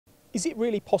Is it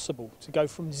really possible to go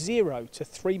from 0 to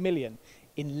 3 million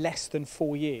in less than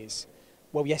 4 years?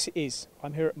 Well, yes it is.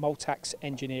 I'm here at Multax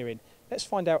Engineering. Let's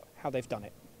find out how they've done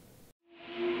it.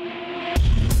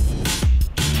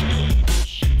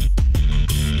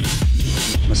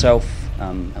 Myself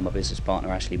and my business partner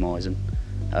Ashley Moisen,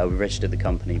 we registered the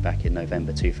company back in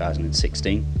November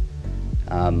 2016.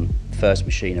 First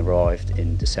machine arrived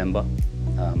in December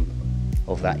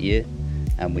of that year,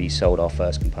 and we sold our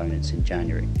first components in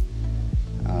January.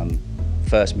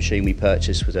 First machine we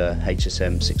purchased was a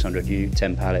HSM 600U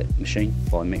 10 pallet machine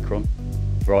by Micron.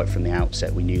 Right from the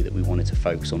outset we knew that we wanted to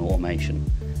focus on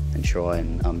automation and try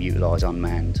and utilise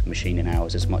unmanned machining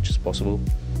hours as much as possible.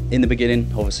 In the beginning,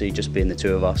 obviously just being the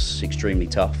two of us, extremely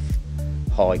tough,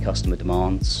 high customer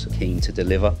demands, keen to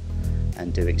deliver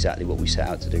and do exactly what we set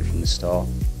out to do from the start,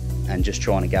 and just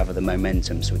trying to gather the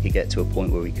momentum so we could get to a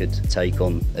point where we could take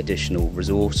on additional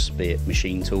resource, be it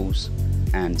machine tools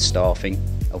and staffing.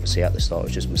 Obviously at the start it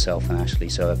was just myself and Ashley,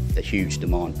 so a huge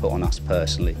demand put on us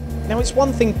personally. Now it's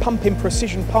one thing pumping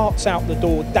precision parts out the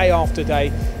door day after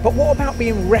day, but what about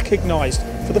being recognised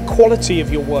for the quality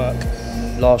of your work?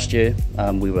 Last year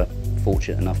we were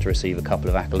fortunate enough to receive a couple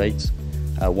of accolades,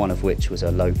 one of which was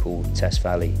a local Test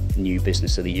Valley New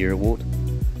Business of the Year award,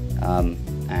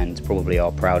 and probably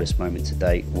our proudest moment to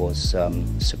date was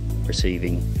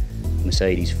receiving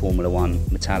Mercedes Formula One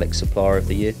Metallic Supplier of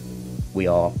the Year. We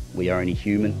are only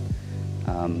human,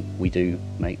 we do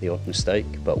make the odd mistake,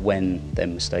 but when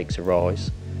them mistakes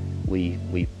arise, we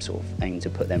sort of aim to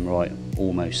put them right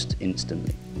almost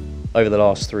instantly. Over the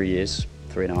last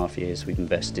 3.5 years, we've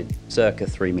invested circa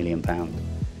 £3 million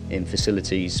in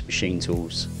facilities, machine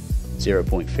tools,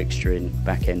 0-point fixturing,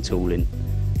 back-end tooling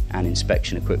and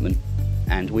inspection equipment,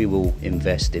 and we will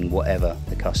invest in whatever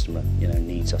the customer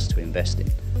needs us to invest in.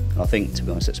 And I think, to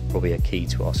be honest, that's probably a key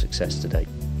to our success today.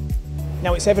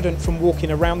 Now it's evident from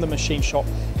walking around the machine shop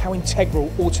how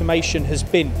integral automation has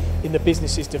been in the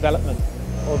business's development.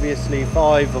 Obviously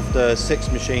 5 of the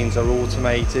 6 machines are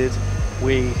automated.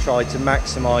 We try to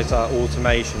maximise our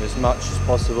automation as much as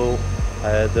possible.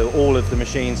 All of the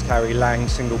machines carry Lang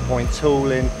single point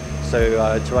tooling,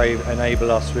 so to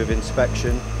enable us with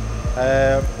inspection.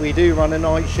 We do run a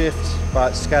night shift,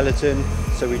 but skeleton,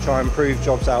 so we try and improve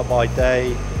jobs out by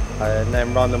day and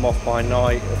then run them off by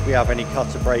night. If we have any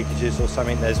cutter breakages or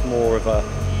something, there's more of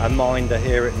a minder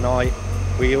here at night.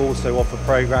 We also offer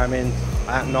programming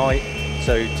at night,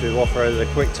 so to offer the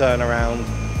quick turnaround,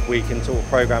 we can sort of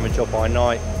program a job by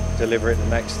night, deliver it the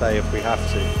next day if we have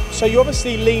to. So you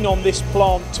obviously lean on this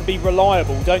plant to be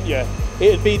reliable, don't you?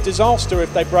 It'd be a disaster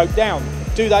if they broke down,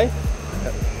 do they?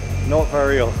 Not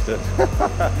very often,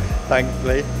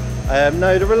 thankfully.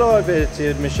 No, the reliability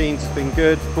of the machines has been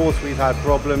good. Of course we've had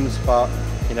problems, but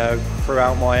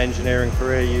throughout my engineering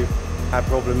career you've had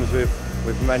problems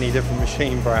with many different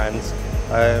machine brands.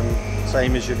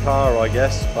 Same as your car, I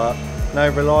guess, but no,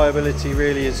 reliability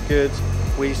really is good.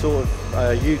 We sort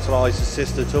of utilise the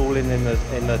sister tooling in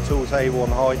the tool table on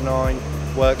Hyde 9,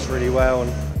 works really well.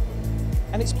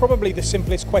 And it's probably the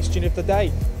simplest question of the day.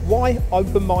 Why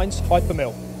OpenMind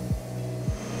Hypermill?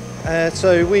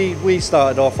 So we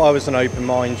started off, I was an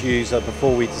OpenMind user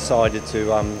before we decided to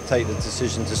take the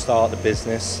decision to start the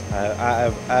business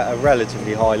at a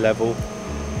relatively high level.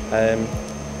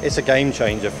 It's a game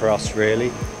changer for us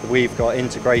really. We've got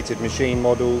integrated machine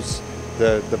models,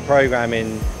 the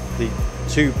programming,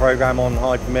 to program on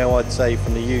Hypermill, I'd say,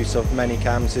 from the use of many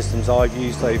CAM systems I've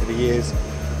used over the years,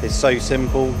 it's so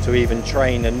simple to even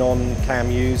train a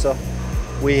non-CAM user.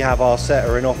 We have our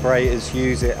setter and operators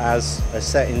use it as a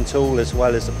setting tool as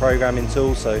well as a programming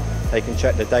tool, so they can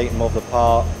check the datum of the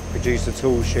part, produce a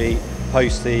tool sheet,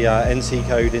 post the NC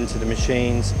code into the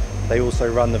machines. They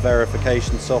also run the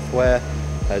verification software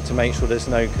to make sure there's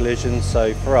no collisions.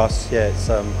 So for us, yeah, it's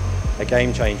a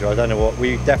game changer. I don't know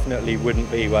we definitely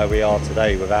wouldn't be where we are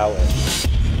today without it.